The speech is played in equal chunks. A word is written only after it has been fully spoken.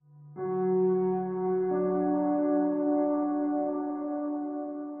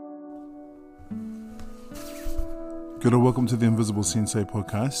Good and welcome to the Invisible Sensei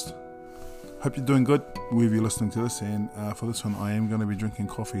podcast. Hope you're doing good wherever you're listening to this, and for this one I am going to be drinking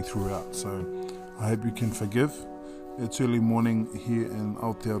coffee throughout, so I hope you can forgive. It's early morning here in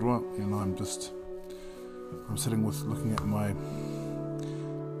Aotearoa, and I'm sitting looking at my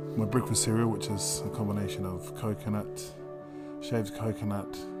breakfast cereal, which is a combination of coconut, shaved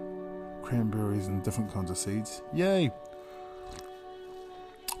coconut, cranberries and different kinds of seeds. Yay!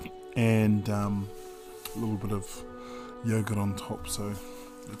 And a little bit of yogurt on top, so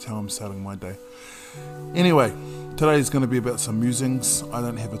that's how I'm starting my day. Anyway, today is going to be about some musings. I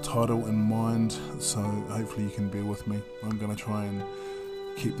don't have a title in mind, so hopefully you can bear with me. I'm going to try and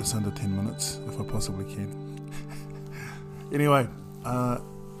keep this under 10 minutes if I possibly can. Anyway,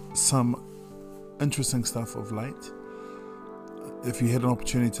 some interesting stuff of late. If you had an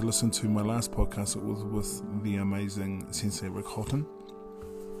opportunity to listen to my last podcast, it was with the amazing Sensei Rick Houghton,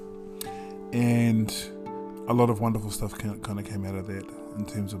 and a lot of wonderful stuff kind of came out of that in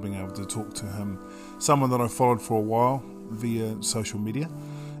terms of being able to talk to him, someone that I followed for a while via social media,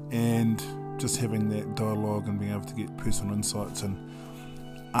 and just having that dialogue and being able to get personal insights and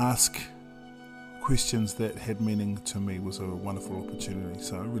ask questions that had meaning to me was a wonderful opportunity.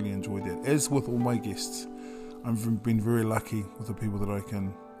 So I really enjoyed that, as with all my guests. I've been very lucky with the people that I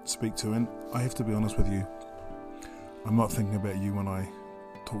can speak to, and I have to be honest with you, I'm not thinking about you when I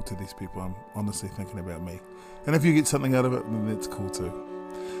talk to these people. I'm honestly thinking about me, and if you get something out of it, then that's cool too.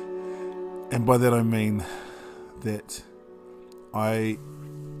 And by that I mean that I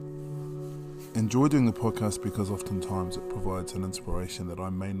enjoy doing the podcast because oftentimes it provides an inspiration that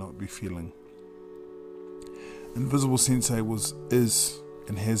I may not be feeling. Invisible Sensei is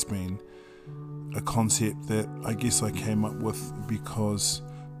and has been a concept that I guess I came up with because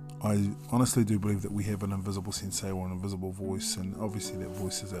I honestly do believe that we have an invisible sensei or an invisible voice, and obviously that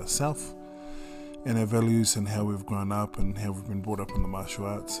voice is ourself and our values and how we've grown up and how we've been brought up in the martial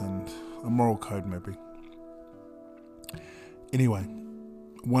arts and a moral code maybe. Anyway,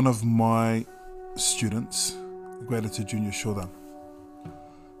 one of my students graduated Junior Shodan,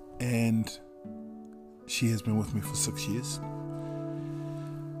 and she has been with me for 6 years.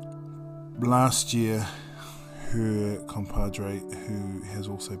 Last year, her compadre, who has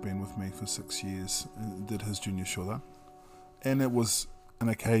also been with me for 6 years, did his Junior Shodan, and it was an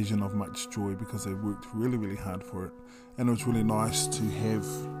occasion of much joy because they worked really, really hard for it, and it was really nice to have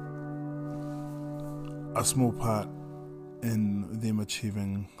a small part in them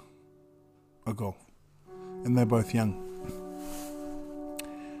achieving a goal, and they're both young.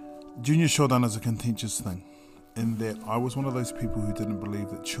 Junior Shodan is a contentious thing, in that I was one of those people who didn't believe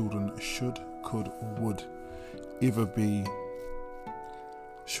that children should, could, or would ever be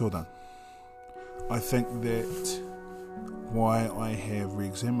Shodan. I think that why I have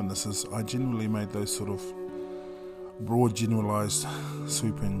re-examined this is I generally made those sort of broad, generalized,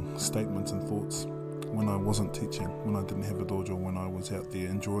 sweeping statements and thoughts when I wasn't teaching, when I didn't have a dojo, when I was out there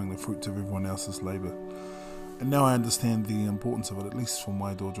enjoying the fruits of everyone else's labor. And now I understand the importance of it, at least for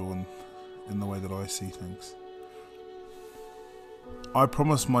my dojo and in the way that I see things. I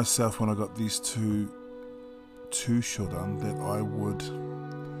promised myself when I got these two Shodan that I would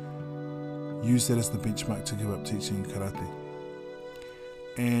use that as the benchmark to give up teaching karate.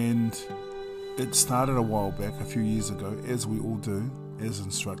 And it started a while back, a few years ago, as we all do as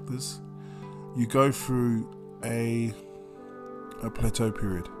instructors. You go through a plateau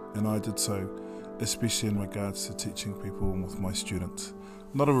period, and I did so, especially in regards to teaching people with my students.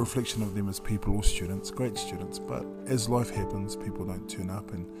 Not a reflection of them as people or students, great students, but as life happens, people don't turn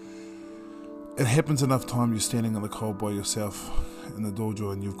up, and it happens enough time you're standing in the cold by yourself in the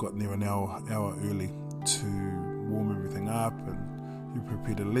dojo and you've gotten there an hour early to warm everything up, and you've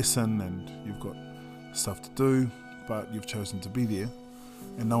prepared a lesson and you've got stuff to do, but you've chosen to be there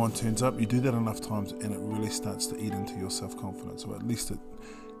and no one turns up. You do that enough times and it really starts to eat into your self-confidence, or at least it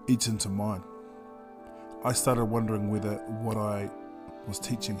eats into mine. I started wondering whether what I was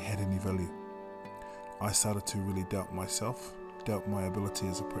teaching had any value. I started to really doubt myself, doubt my ability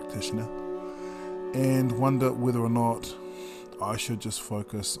as a practitioner, and wonder whether or not I should just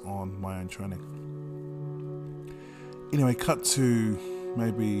focus on my own training. Anyway, cut to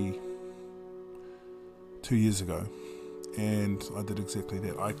maybe 2 years ago, and I did exactly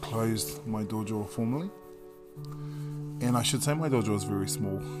that. I closed my dojo formally, and I should say my dojo was very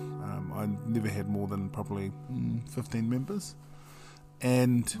small. I never had more than probably 15 members,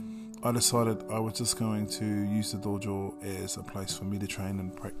 and I decided I was just going to use the dojo as a place for me to train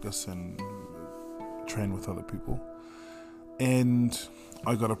and practice and train with other people. And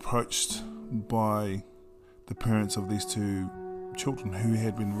I got approached by the parents of these two children who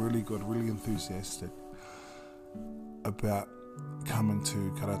had been really good, really enthusiastic, about coming to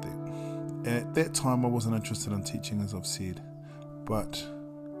karate. And at that time I wasn't interested in teaching, as I've said, but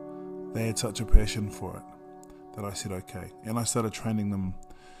they had such a passion for it that I said okay. And I started training them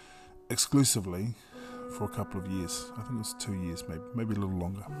exclusively for a couple of years. I think it was 2 years, maybe a little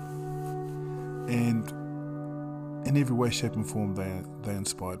longer. And in every way, shape and form they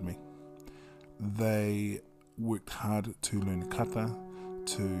inspired me. They worked hard to learn kata,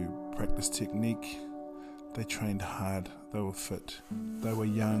 to practice technique. They trained hard, they were fit, they were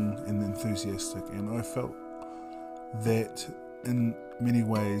young and enthusiastic, and I felt that in many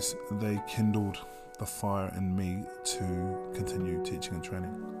ways they kindled the fire in me to continue teaching and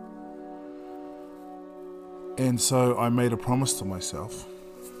training. And so I made a promise to myself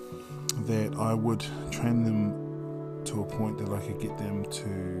that I would train them to a point that I could get them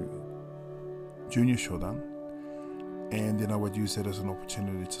to Junior Shodan, and then I would use that as an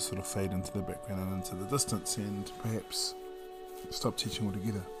opportunity to sort of fade into the background and into the distance and perhaps stop teaching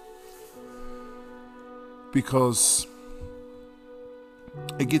altogether. Because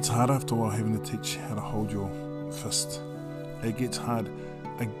it gets hard after a while having to teach how to hold your fist. It gets hard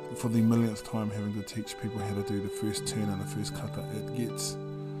for the millionth time having to teach people how to do the first turn and the first kata. It gets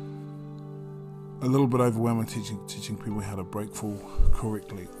a little bit overwhelming teaching people how to break fall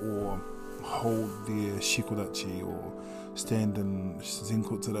correctly, or hold their shikodachi, or stand in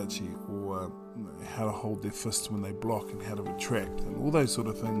zenkotsudachi, or how to hold their fists when they block and how to retract and all those sort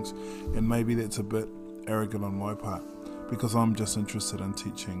of things. And maybe that's a bit arrogant on my part, because I'm just interested in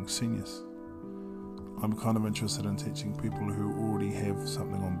teaching seniors. I'm kind of interested in teaching people who already have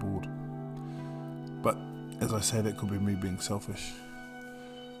something on board. But as I say, that could be me being selfish.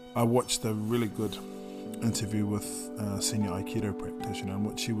 I watched a really good interview with a senior Aikido practitioner, in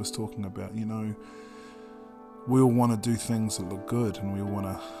which she was talking about, we all want to do things that look good and we all want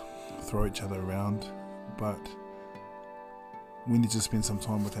to throw each other around, but we need to spend some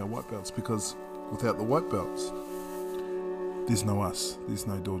time with our white belts, because without the white belts, there's no us, there's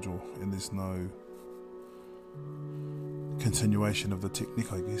no dojo, and there's no continuation of the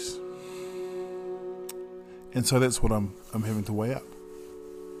technique, I guess. And so that's what I'm having to weigh up.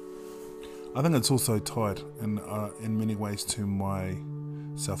 I think it's also tied in many ways to my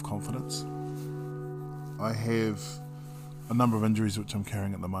self-confidence. I have a number of injuries which I'm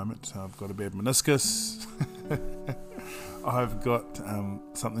carrying at the moment. I've got a bad meniscus. I've got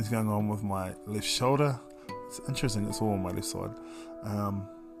something's going on with my left shoulder. It's interesting, it's all on my left side.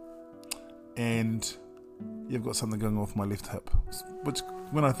 And you've got something going on with my left hip, which,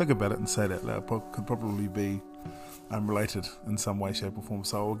 when I think about it and say that loud, could probably be related in some way, shape or form.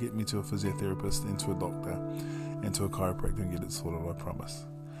 So it will get me to a physiotherapist and to a doctor and to a chiropractor and get it sorted, I promise.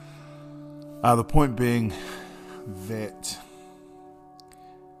 The point being that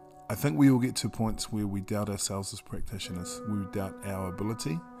I think we all get to points where we doubt ourselves as practitioners. We doubt our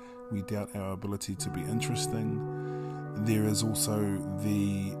ability. We doubt our ability to be interesting. There is also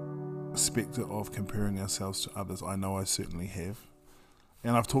the spectre of comparing ourselves to others. I know I certainly have.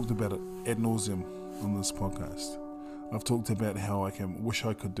 And I've talked about it ad nauseum on this podcast. I've talked about how I wish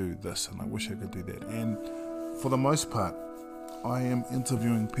I could do this and I wish I could do that. And for the most part, I am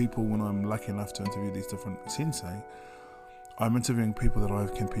interviewing people, when I'm lucky enough to interview these different sensei, I'm interviewing people that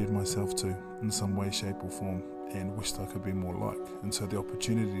I've compared myself to in some way, shape or form, and wished I could be more like. And so the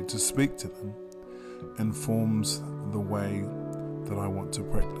opportunity to speak to them informs the way that I want to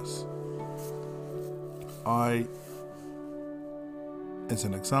practice. I, as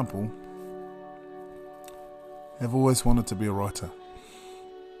an example, have always wanted to be a writer.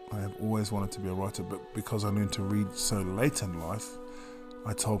 I have always wanted to be a writer, but because I learned to read so late in life,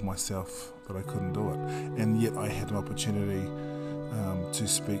 I told myself that I couldn't do it. And yet I had an opportunity to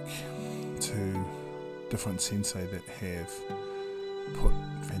speak to different sensei that have put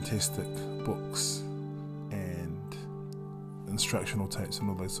fantastic books and instructional tapes and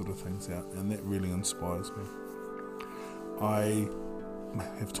all those sort of things out, and that really inspires me. I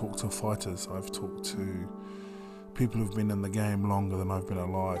have talked to fighters, I've talked to people who've been in the game longer than I've been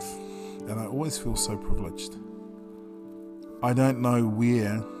alive, and I always feel so privileged. I don't know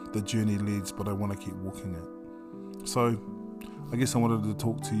where the journey leads, but I want to keep walking it. So I guess I wanted to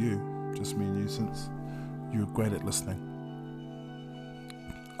talk to you, just me and you, since you're great at listening.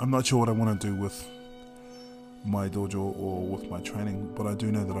 I'm not sure what I want to do with my dojo or with my training, but I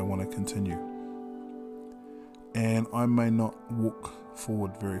do know that I want to continue. And I may not walk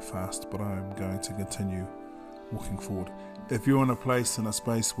forward very fast, but I'm going to continue walking forward. If you're in a place, in a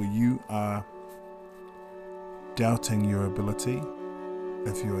space where you are doubting your ability,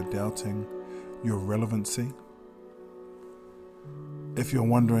 if you are doubting your relevancy, if you're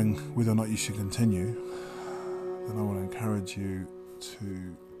wondering whether or not you should continue, then I want to encourage you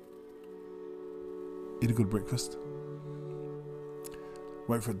to eat a good breakfast.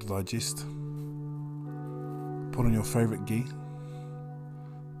 Wait for it to digest. Put on your favourite gi.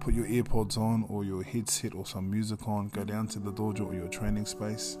 Put your earpods on or your headset or some music on. Go down to the dojo or your training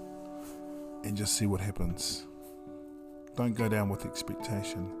space and just see what happens. Don't go down with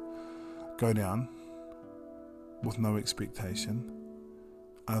expectation. Go down with no expectation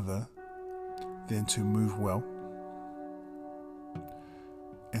other than to move well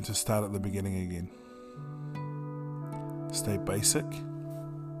and to start at the beginning again. Stay basic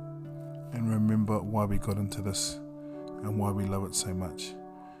and remember why we got into this and why we love it so much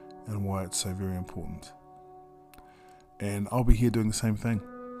and why it's so very important. And I'll be here doing the same thing.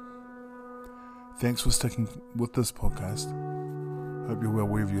 Thanks for sticking with this podcast. Hope you're well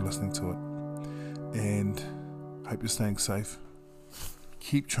wherever you're listening to it. And hope you're staying safe.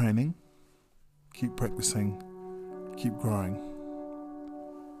 Keep training. Keep practicing. Keep growing.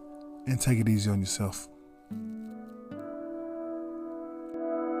 And take it easy on yourself.